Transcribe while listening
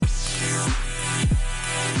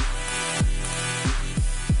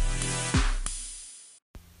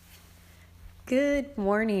Good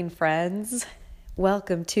morning, friends.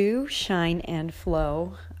 Welcome to Shine and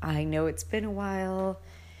Flow. I know it's been a while.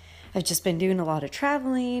 I've just been doing a lot of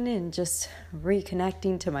traveling and just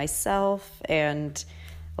reconnecting to myself, and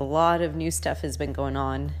a lot of new stuff has been going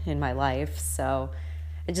on in my life. So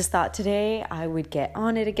I just thought today I would get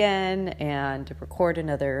on it again and record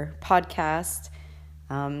another podcast.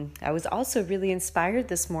 I was also really inspired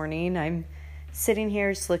this morning. I'm sitting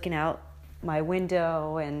here just looking out my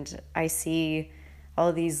window and I see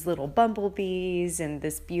all these little bumblebees and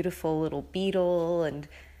this beautiful little beetle, and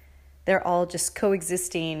they're all just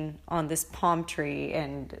coexisting on this palm tree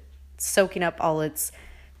and soaking up all its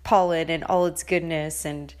pollen and all its goodness,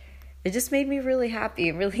 and it just made me really happy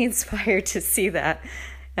and really inspired to see that.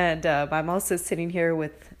 And I'm also sitting here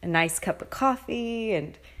with a nice cup of coffee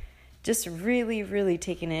and just really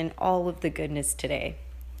taking in all of the goodness today.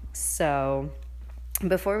 So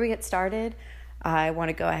before we get started, I want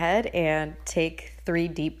to go ahead and take 3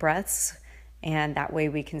 deep breaths, and that way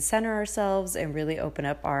we can center ourselves and really open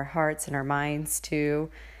up our hearts and our minds to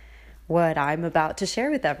what I'm about to share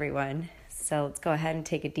with everyone. So let's go ahead and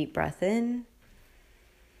take a deep breath in.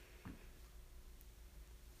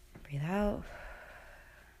 Breathe out.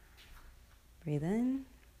 Breathe in.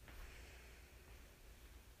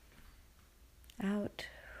 Out.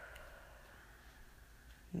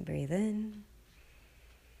 Breathe in.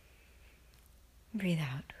 Breathe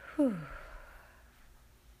out. Whew.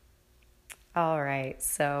 All right,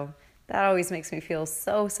 so that always makes me feel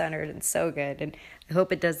so centered and so good, and I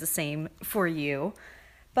hope it does the same for you.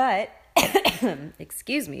 But,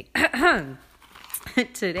 excuse me,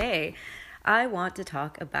 today I want to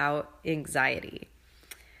talk about anxiety.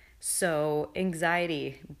 So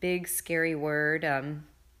anxiety, big scary word,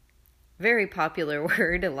 very popular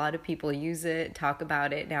word. A lot of people use it, talk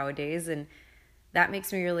about it nowadays, and that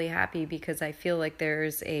makes me really happy because I feel like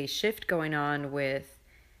there's a shift going on with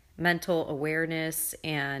mental awareness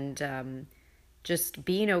and just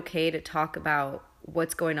being okay to talk about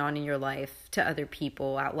what's going on in your life to other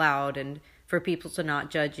people out loud, and for people to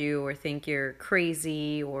not judge you or think you're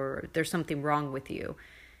crazy or there's something wrong with you.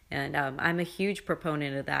 And I'm a huge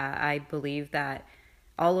proponent of that. I believe that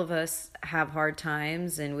all of us have hard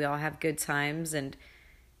times and we all have good times, and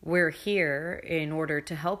we're here in order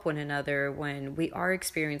to help one another when we are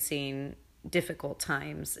experiencing difficult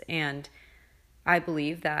times. And I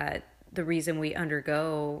believe that the reason we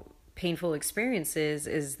undergo painful experiences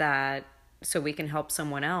is that so we can help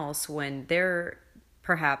someone else when they're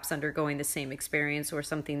perhaps undergoing the same experience or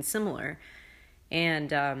something similar.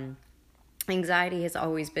 And anxiety has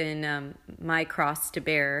always been my cross to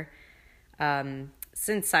bear.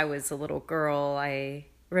 Since I was a little girl, I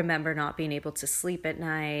remember not being able to sleep at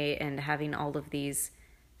night and having all of these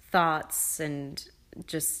thoughts and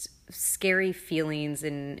just scary feelings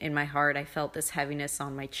in my heart. I felt this heaviness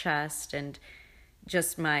on my chest and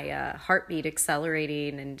just my heartbeat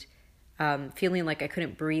accelerating and feeling like I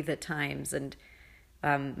couldn't breathe at times. And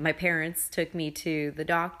my parents took me to the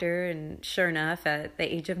doctor, and sure enough, at the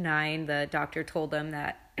age of 9, the doctor told them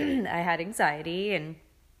that I had anxiety and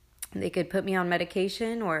they could put me on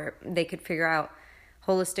medication or they could figure out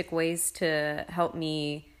holistic ways to help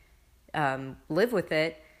me live with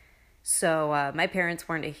it. So my parents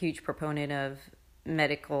weren't a huge proponent of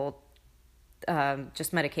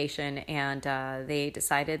just medication, and they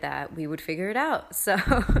decided that we would figure it out. So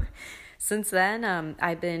since then,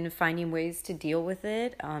 I've been finding ways to deal with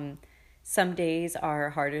it. Some days are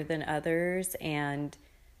harder than others, and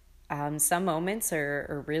some moments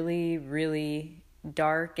are really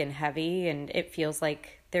dark and heavy, and it feels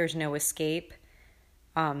like there's no escape.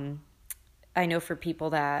 I know for people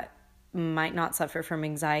that might not suffer from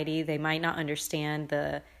anxiety, they might not understand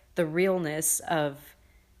the realness of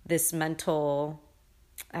this mental,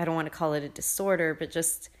 I don't want to call it a disorder, but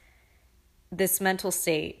just this mental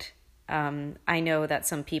state. I know that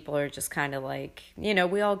some people are just kind of like,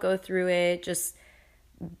 we all go through it, just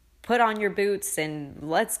put on your boots and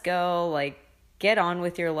let's go, like, get on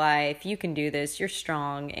with your life. You can do this. You're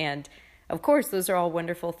strong. And of course, those are all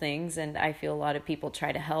wonderful things, and I feel a lot of people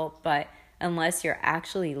try to help, but unless you're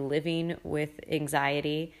actually living with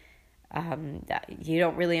anxiety, you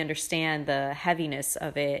don't really understand the heaviness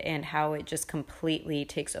of it and how it just completely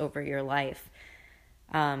takes over your life.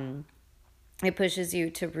 It pushes you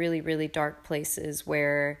to really dark places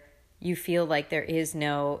where you feel like there is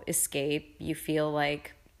no escape. You feel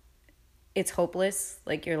like it's hopeless,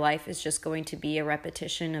 like your life is just going to be a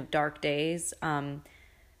repetition of dark days.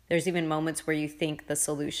 There's even moments where you think the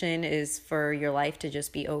solution is for your life to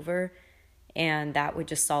just be over, and that would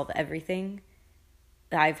just solve everything.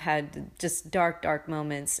 I've had just dark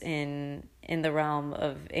moments in the realm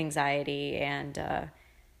of anxiety, and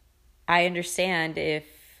I understand if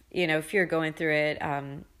if you're going through it.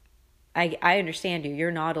 I understand you.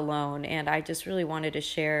 You're not alone, and I just really wanted to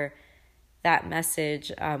share that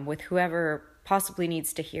message with whoever possibly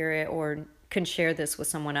needs to hear it or can share this with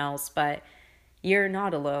someone else. But you're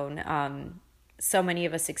not alone. So many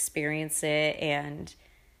of us experience it, and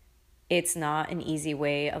it's not an easy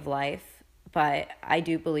way of life. But I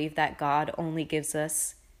do believe that God only gives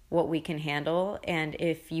us what we can handle. And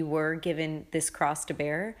if you were given this cross to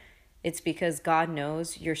bear, it's because God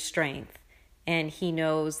knows your strength, and He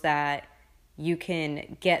knows that you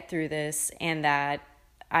can get through this, and that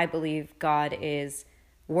I believe God is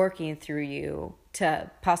working through you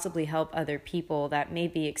to possibly help other people that may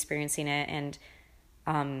be experiencing it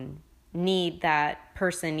and need that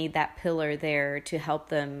pillar there to help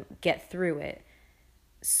them get through it.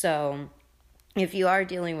 So if you are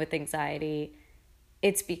dealing with anxiety,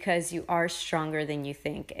 it's because you are stronger than you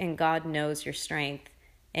think, and God knows your strength,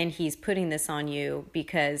 and He's putting this on you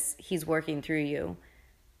because He's working through you.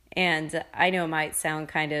 And I know it might sound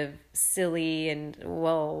kind of silly and,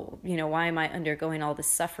 well, why am I undergoing all this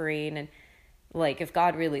suffering? And like, if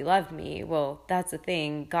God really loved me, well, that's the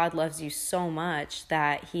thing. God loves you so much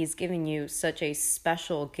that He's given you such a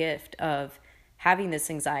special gift of having this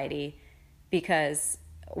anxiety. Because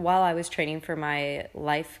while I was training for my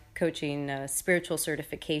life coaching spiritual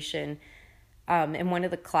certification, in one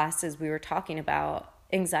of the classes we were talking about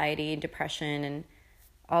anxiety and depression and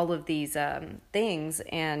all of these things.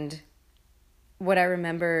 And what I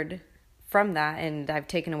remembered from that, and I've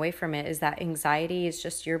taken away from it, is that anxiety is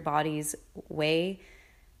just your body's way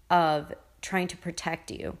of trying to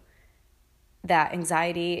protect you. That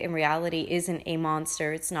anxiety in reality isn't a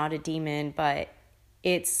monster, it's not a demon, but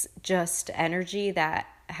it's just energy that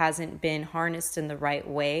hasn't been harnessed in the right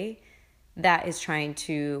way that is trying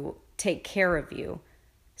to take care of you.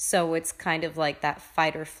 So it's kind of like that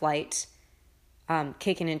fight or flight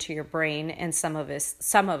kicking into your brain, and some of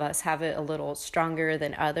us have it a little stronger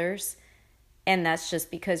than others, and that's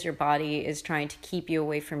just because your body is trying to keep you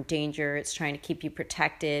away from danger. It's trying to keep you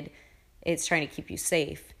protected. It's trying to keep you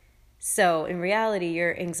safe. So in reality,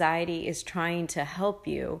 your anxiety is trying to help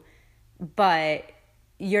you, but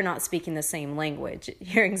you're not speaking the same language.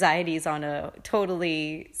 Your anxiety is on a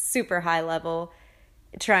totally super high level,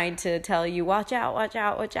 trying to tell you, watch out, watch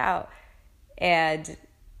out, watch out. And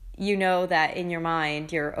you know that in your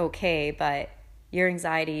mind you're okay, but your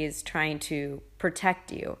anxiety is trying to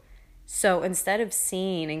protect you. So instead of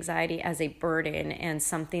seeing anxiety as a burden and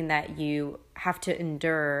something that you have to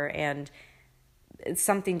endure and it's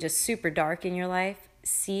something just super dark in your life,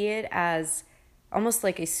 see it as almost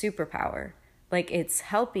like a superpower. Like, it's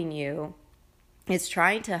helping you, it's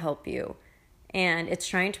trying to help you, and it's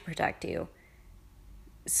trying to protect you.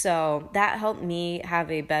 So that helped me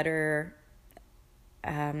have a better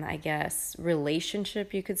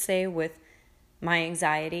relationship, you could say, with my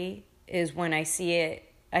anxiety. Is when I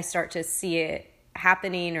start to see it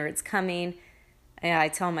happening or it's coming, and I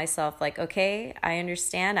tell myself, like, okay, I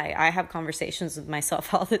understand. I have conversations with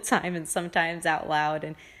myself all the time, and sometimes out loud,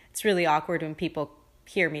 and it's really awkward when people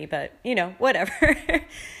hear me, but whatever.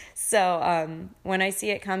 So when I see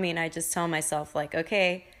it coming, I just tell myself, like,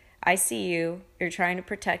 okay, I see you. You're trying to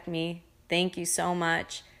protect me. Thank you so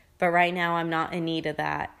much. But right now I'm not in need of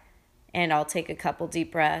that. And I'll take a couple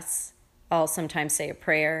deep breaths. I'll sometimes say a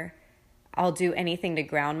prayer. I'll do anything to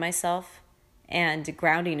ground myself. And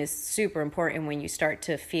grounding is super important when you start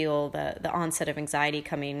to feel the onset of anxiety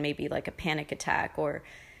coming, maybe like a panic attack or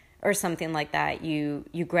something like that. You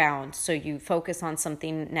ground. So you focus on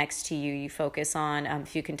something next to you. You focus on,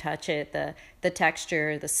 if you can touch it, the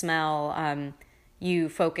texture, the smell. You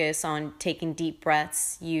focus on taking deep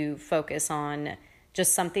breaths. You focus on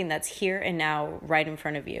just something that's here and now right in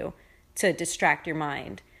front of you to distract your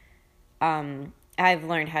mind. I've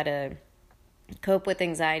learned how to cope with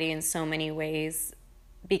anxiety in so many ways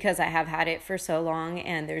because I have had it for so long,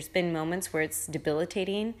 and there's been moments where it's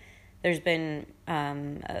debilitating. There's a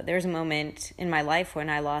moment in my life when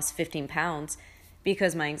I lost 15 pounds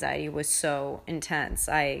because my anxiety was so intense.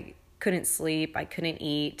 I couldn't sleep, I couldn't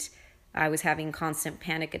eat, I was having constant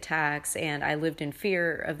panic attacks, and I lived in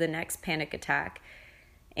fear of the next panic attack.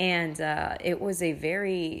 And it was a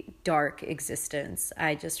very dark existence.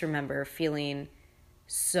 I just remember feeling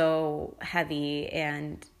so heavy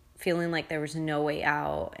and feeling like there was no way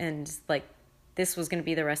out, and like this was going to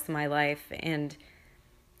be the rest of my life. And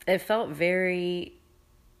it felt very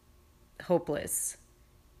hopeless.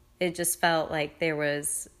 It just felt like there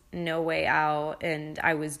was no way out and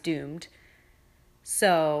I was doomed.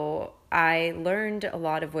 So I learned a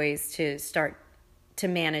lot of ways to start to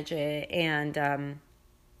manage it. And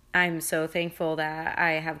I'm so thankful that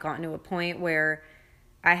I have gotten to a point where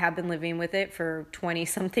I have been living with it for 20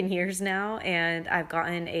 something years now, and I've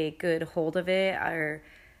gotten a good hold of it, or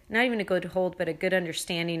not even a good hold, but a good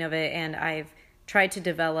understanding of it. And I've tried to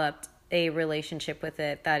develop a relationship with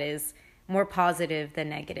it that is more positive than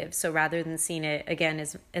negative. So rather than seeing it again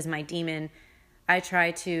as my demon, I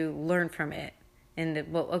try to learn from it. And,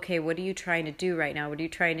 well, okay, what are you trying to do right now? What are you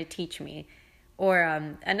trying to teach me? Or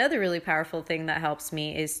another really powerful thing that helps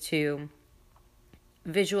me is to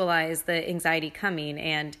visualize the anxiety coming,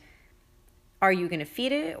 and are you going to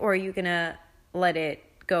feed it or are you going to let it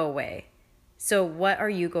go away? So what are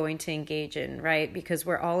you going to engage in, right? Because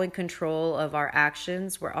we're all in control of our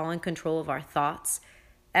actions. We're all in control of our thoughts.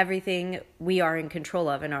 Everything we are in control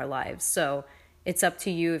of in our lives. So it's up to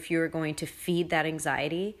you if you're going to feed that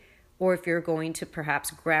anxiety, or if you're going to perhaps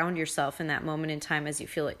ground yourself in that moment in time as you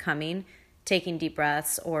feel it coming, taking deep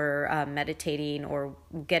breaths, or meditating, or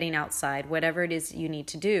getting outside, whatever it is you need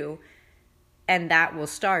to do, and that will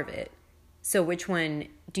starve it. So which one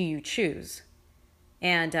do you choose?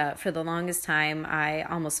 And for the longest time, I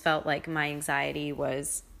almost felt like my anxiety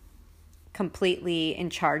was completely in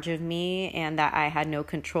charge of me and that I had no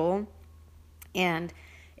control. And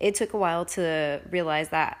it took a while to realize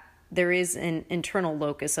that there is an internal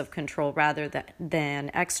locus of control rather than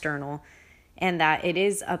external, and that it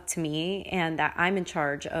is up to me and that I'm in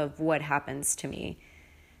charge of what happens to me.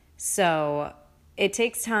 So it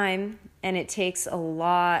takes time, and it takes a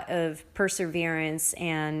lot of perseverance,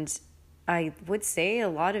 and I would say a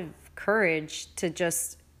lot of courage to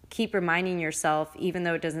just keep reminding yourself, even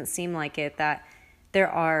though it doesn't seem like it, that there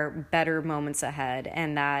are better moments ahead,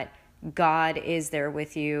 and that God is there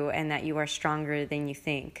with you, and that you are stronger than you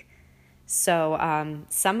think. So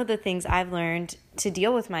some of the things I've learned to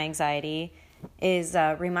deal with my anxiety is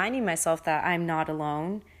reminding myself that I'm not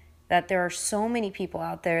alone, that there are so many people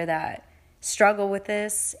out there that struggle with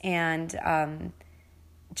this, and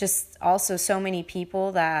just also so many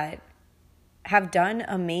people that have done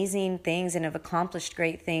amazing things and have accomplished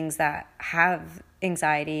great things that have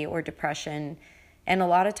anxiety or depression. And a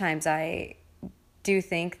lot of times I do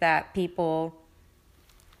think that people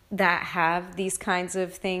that have these kinds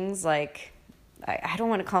of things, like, I don't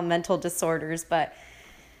want to call them mental disorders, but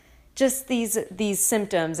just these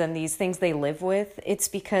symptoms and these things they live with, it's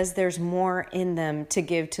because there's more in them to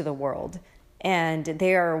give to the world. And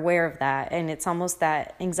they are aware of that. And it's almost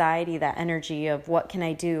that anxiety, that energy of what can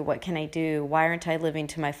I do? What can I do? Why aren't I living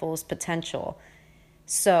to my fullest potential?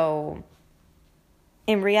 So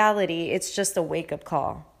in reality, it's just a wake-up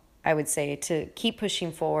call, I would say, to keep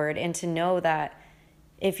pushing forward and to know that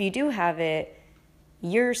if you do have it,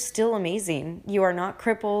 you're still amazing. You are not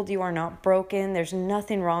crippled. You are not broken. There's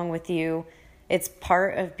nothing wrong with you. It's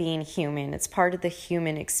part of being human. It's part of the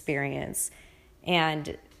human experience.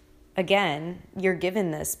 And again, you're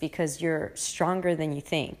given this because you're stronger than you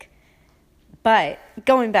think. But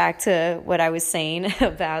going back to what I was saying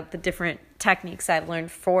about the different techniques I've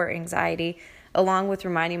learned for anxiety, along with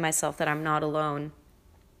reminding myself that I'm not alone,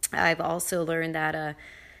 I've also learned that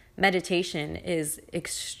meditation is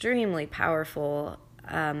extremely powerful.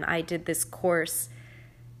 I did this course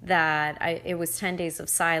that it was 10 days of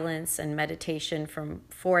silence and meditation from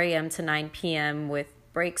 4 a.m. to 9 p.m. with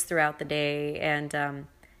breaks throughout the day, and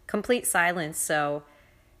complete silence. So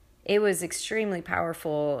it was extremely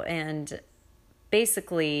powerful. And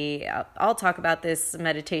basically, I'll talk about this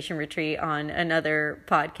meditation retreat on another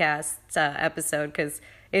podcast episode, because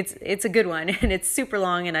it's a good one, and it's super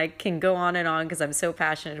long, and I can go on and on because I'm so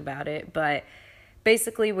passionate about it. But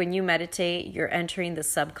basically, when you meditate, you're entering the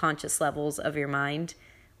subconscious levels of your mind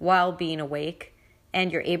while being awake,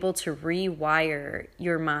 and you're able to rewire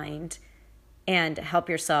your mind and help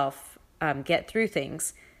yourself get through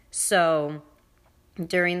things. So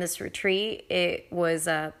during this retreat, it was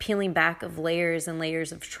peeling back of layers and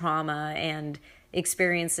layers of trauma and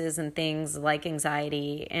experiences and things like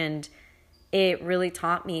anxiety. And it really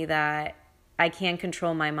taught me that I can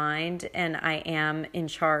control my mind, and I am in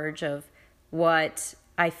charge of what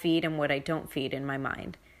I feed and what I don't feed in my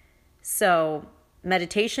mind. So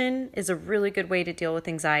meditation is a really good way to deal with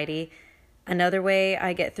anxiety. Another way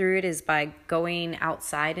I get through it is by going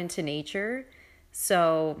outside into nature.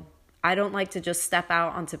 So I don't like to just step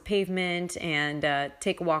out onto pavement and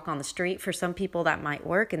take a walk on the street. For some people that might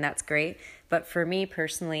work, and that's great. But for me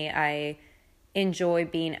personally, I enjoy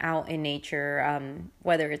being out in nature,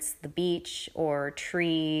 whether it's the beach or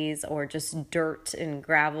trees or just dirt and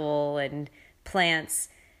gravel and plants,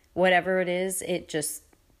 whatever it is, it just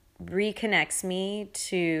reconnects me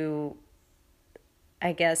to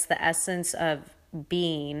I guess, the essence of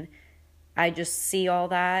being, I just see all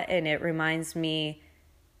that and it reminds me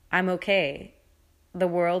I'm okay. The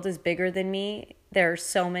world is bigger than me. There are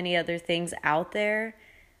so many other things out there.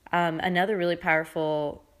 Another really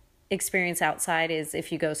powerful experience outside is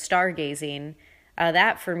if you go stargazing.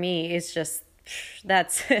 That for me is just,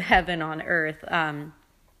 that's heaven on earth.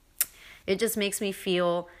 It just makes me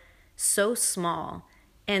feel so small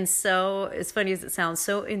and so, as funny as it sounds,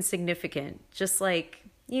 so insignificant. Just like,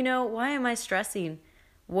 why am I stressing?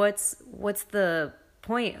 What's the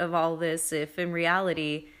point of all this if in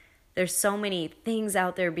reality there's so many things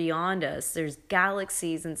out there beyond us? There's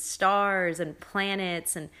galaxies and stars and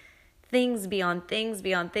planets and things beyond things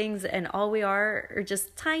beyond things, and all we are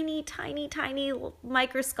just tiny, tiny, tiny,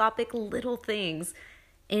 microscopic little things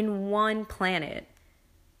in one planet.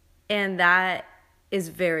 And that is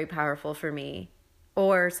very powerful for me.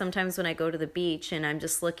 Or sometimes when I go to the beach and I'm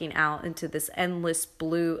just looking out into this endless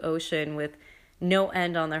blue ocean with no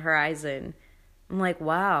end on the horizon, I'm like,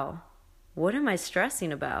 wow, what am I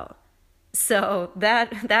stressing about? So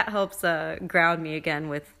that helps ground me again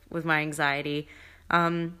with my anxiety.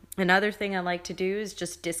 Another thing I like to do is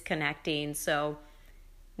just disconnecting. So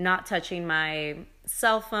not touching my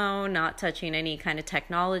cell phone, not touching any kind of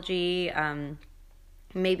technology,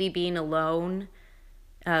 maybe being alone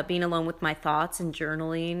with my thoughts and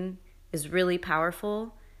journaling is really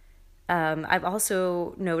powerful. I've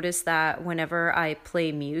also noticed that whenever I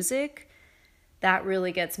play music, that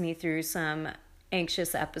really gets me through some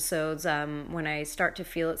anxious episodes. When I start to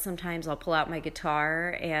feel it, sometimes I'll pull out my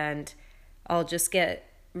guitar and I'll just get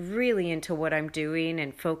really into what I'm doing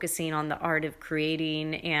and focusing on the art of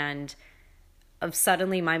creating, and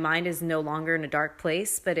suddenly my mind is no longer in a dark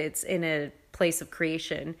place, but it's in a place of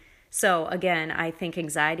creation. So again, I think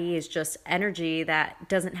anxiety is just energy that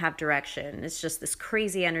doesn't have direction. It's just this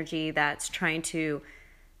crazy energy that's trying to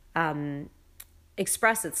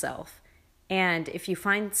express itself. And if you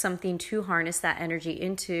find something to harness that energy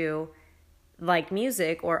into, like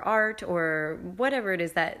music or art or whatever it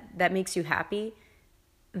is that makes you happy,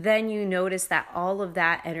 then you notice that all of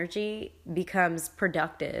that energy becomes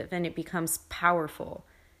productive and it becomes powerful.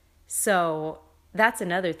 So that's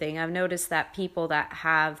another thing. I've noticed that people that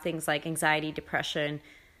have things like anxiety, depression,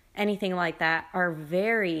 anything like that are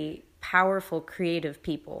very powerful, creative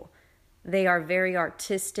people. They are very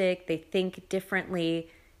artistic. They think differently,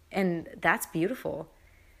 and that's beautiful.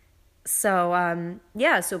 So,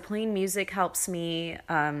 so playing music helps me.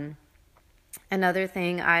 Another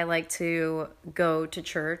thing, I like to go to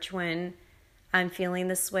church when I'm feeling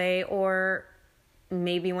this way, or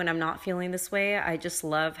maybe when I'm not feeling this way. I just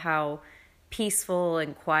love how peaceful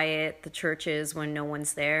and quiet the church is when no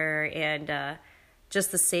one's there, and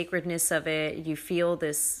just the sacredness of it. You feel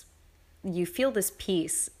this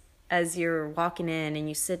peace as you're walking in and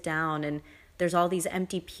you sit down, and there's all these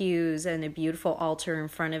empty pews and a beautiful altar in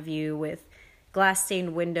front of you with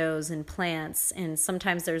glass-stained windows and plants, and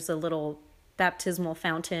sometimes there's a little baptismal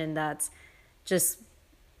fountain that's just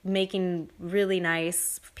making really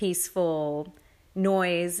nice, peaceful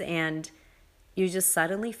noise, and you just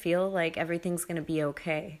suddenly feel like everything's going to be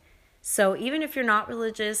okay. So even if you're not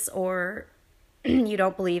religious or you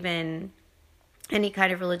don't believe in any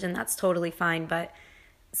kind of religion, that's totally fine. But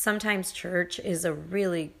sometimes church is a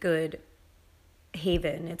really good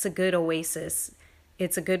haven. It's a good oasis.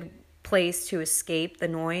 It's a good place to escape the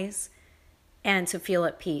noise and to feel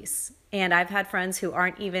at peace. And I've had friends who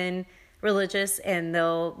aren't even religious, and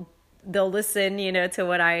they'll listen, to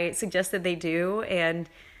what I suggested they do, and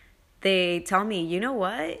they tell me, you know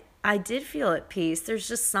what? I did feel at peace. There's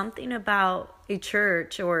just something about a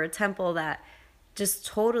church or a temple that just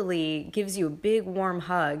totally gives you a big warm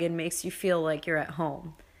hug and makes you feel like you're at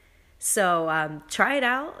home. So try it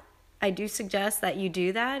out. I do suggest that you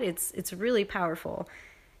do that. It's really powerful.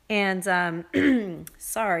 And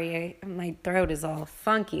sorry, my throat is all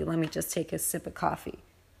funky. Let me just take a sip of coffee.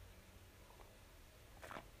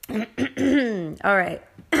 All right.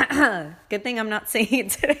 Good thing I'm not saying it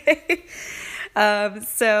today.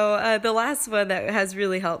 So the last one that has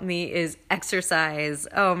really helped me is exercise.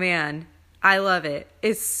 Oh man, I love it.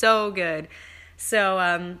 It's so good.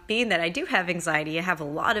 So being that I do have anxiety, I have a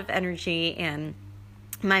lot of energy, and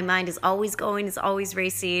my mind is always going, it's always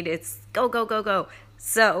racing. It's go, go, go, go.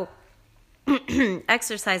 So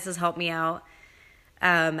exercise has helped me out.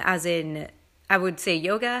 As in, I would say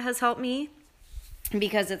yoga has helped me,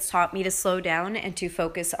 because it's taught me to slow down and to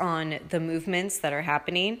focus on the movements that are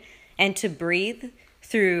happening and to breathe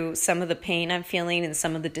through some of the pain I'm feeling and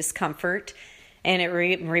some of the discomfort. And it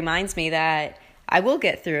reminds me that I will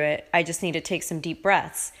get through it. I just need to take some deep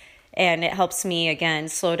breaths. And it helps me, again,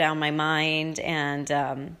 slow down my mind,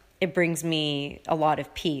 and it brings me a lot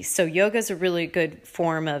of peace. So yoga is a really good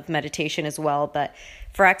form of meditation as well. But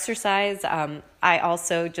for exercise, I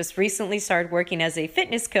also just recently started working as a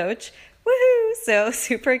fitness coach. Woohoo! So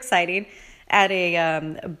super exciting at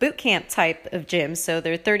a boot camp type of gym. So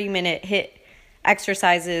they're 30-minute HIIT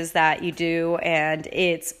exercises that you do, and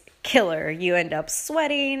it's killer. You end up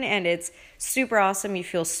sweating, and it's super awesome. You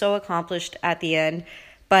feel so accomplished at the end.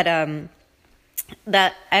 But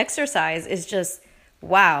that exercise is just,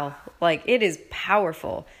 wow, like it is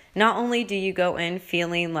powerful. Not only do you go in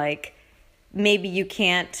feeling like maybe you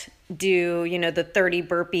can't do, the 30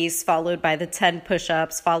 burpees followed by the 10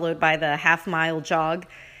 push-ups followed by the half-mile jog,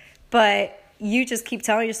 but you just keep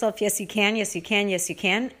telling yourself, yes, you can, yes, you can, yes, you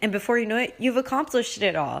can. And before you know it, you've accomplished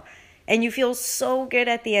it all. And you feel so good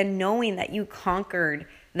at the end knowing that you conquered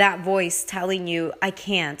that voice telling you, I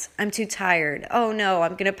can't, I'm too tired. Oh no,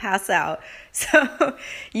 I'm going to pass out. So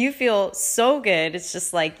you feel so good. It's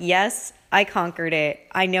just like, yes, I conquered it.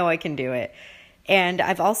 I know I can do it. And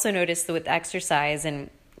I've also noticed that with exercise and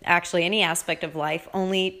actually any aspect of life,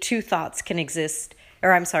 only only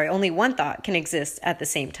one thought can exist at the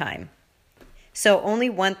same time. So only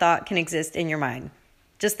one thought can exist in your mind.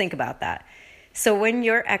 Just think about that. So when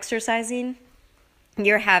you're exercising,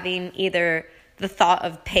 you're having either the thought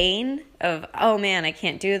of pain, of, oh man, I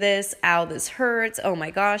can't do this. Ow, this hurts. Oh my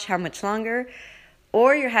gosh, how much longer?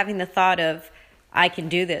 Or you're having the thought of, I can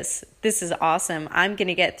do this. This is awesome. I'm going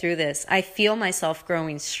to get through this. I feel myself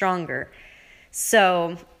growing stronger.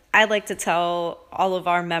 So I like to tell all of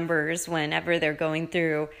our members whenever they're going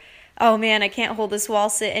through, oh man, I can't hold this wall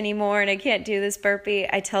sit anymore and I can't do this burpee.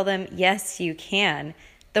 I tell them, yes, you can.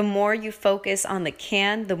 The more you focus on the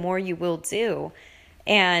can, the more you will do.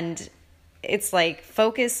 And it's like,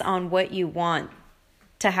 focus on what you want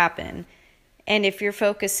to happen. And if you're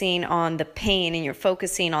focusing on the pain and you're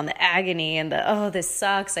focusing on the agony and oh, this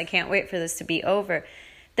sucks, I can't wait for this to be over,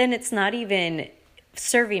 then it's not even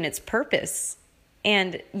serving its purpose.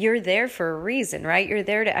 And you're there for a reason, right? You're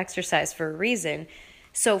there to exercise for a reason.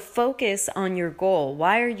 So focus on your goal.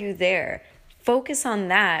 Why are you there? Focus on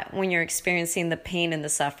that when you're experiencing the pain and the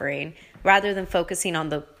suffering, rather than focusing on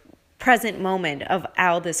the present moment of,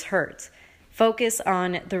 ow, this hurts. Focus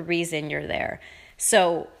on the reason you're there.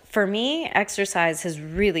 So for me, exercise has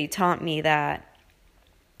really taught me that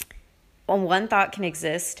one thought can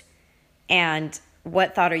exist, and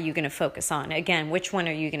what thought are you going to focus on? Again, which one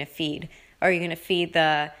are you going to feed? Are you going to feed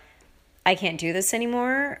the, I can't do this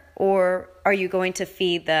anymore? Or are you going to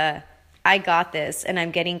feed the, I got this and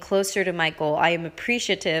I'm getting closer to my goal? I am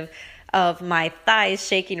appreciative of my thighs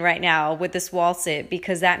shaking right now with this wall sit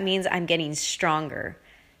because that means I'm getting stronger.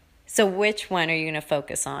 So which one are you going to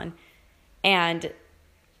focus on? And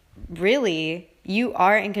really, you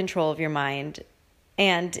are in control of your mind.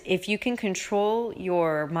 And if you can control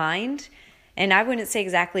your mind, and I wouldn't say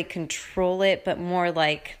exactly control it, but more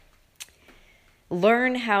like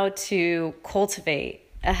learn how to cultivate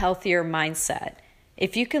a healthier mindset.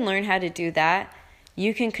 If you can learn how to do that,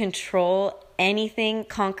 you can control anything,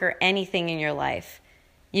 conquer anything in your life.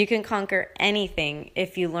 You can conquer anything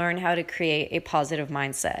if you learn how to create a positive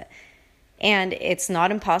mindset. And it's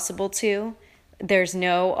not impossible to. There's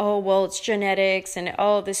no, oh, well, it's genetics, and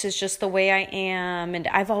oh, this is just the way I am, and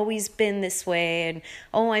I've always been this way, and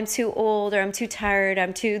oh, I'm too old, or I'm too tired,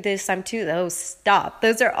 I'm too this, I'm too, oh, stop.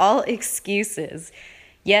 Those are all excuses.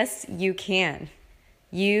 Yes, you can.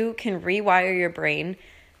 You can rewire your brain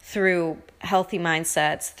through healthy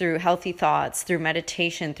mindsets, through healthy thoughts, through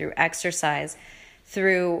meditation, through exercise,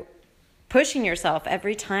 through pushing yourself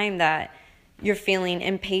every time that you're feeling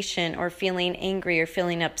impatient or feeling angry or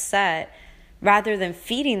feeling upset. Rather than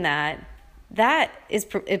feeding that is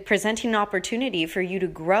presenting an opportunity for you to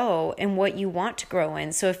grow in what you want to grow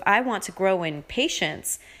in. So if I want to grow in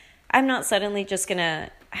patience, I'm not suddenly just going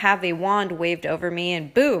to have a wand waved over me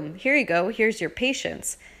and boom, here you go, here's your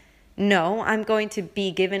patience. No, I'm going to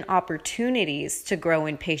be given opportunities to grow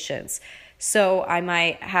in patience. So I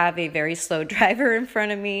might have a very slow driver in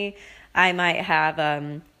front of me. I might have,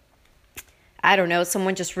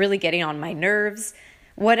 someone just really getting on my nerves.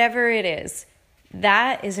 Whatever it is,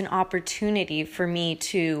 that is an opportunity for me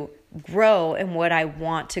to grow in what I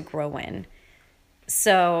want to grow in.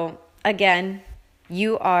 So again,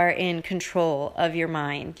 you are in control of your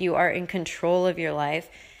mind. You are in control of your life,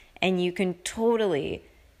 and you can totally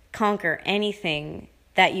conquer anything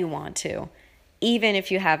that you want to, even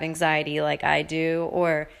if you have anxiety like I do,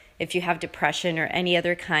 or if you have depression or any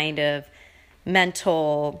other kind of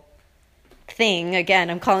mental thing. Again,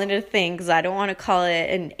 I'm calling it a thing because I don't want to call it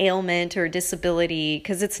an ailment or disability,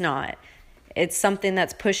 because it's not. It's something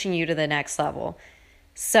that's pushing you to the next level.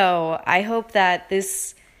 So I hope that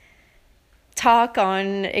this talk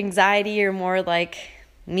on anxiety, or more like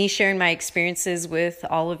me sharing my experiences with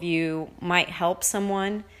all of you, might help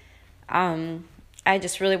someone. I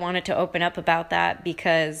just really wanted to open up about that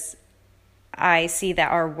because I see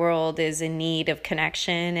that our world is in need of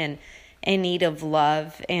connection and in need of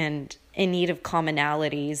love and in need of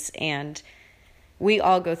commonalities. And we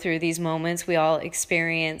all go through these moments. We all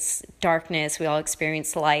experience darkness. We all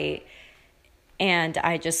experience light. And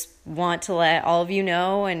I just want to let all of you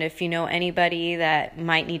know, and if you know anybody that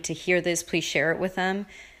might need to hear this, please share it with them.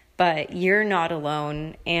 But you're not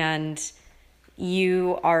alone, and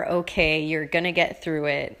you are okay. You're going to get through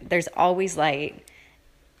it. There's always light.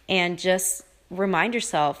 And just remind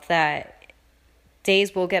yourself that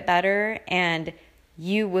days will get better, and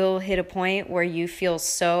you will hit a point where you feel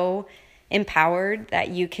so empowered that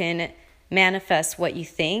you can manifest what you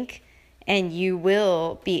think, and you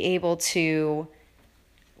will be able to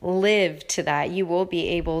live to that. You will be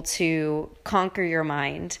able to conquer your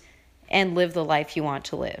mind and live the life you want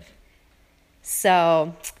to live.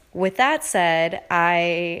 So with that said,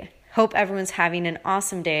 I hope everyone's having an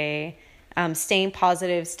awesome day, staying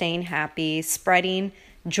positive, staying happy, spreading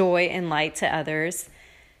joy and light to others.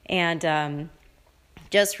 And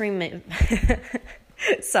just remember,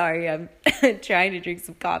 sorry, I'm trying to drink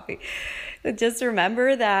some coffee. Just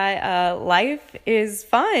remember that life is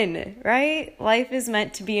fun, right? Life is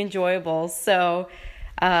meant to be enjoyable. So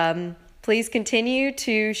please continue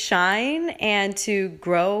to shine and to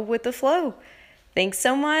grow with the flow. Thanks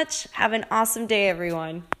so much. Have an awesome day,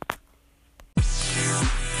 everyone.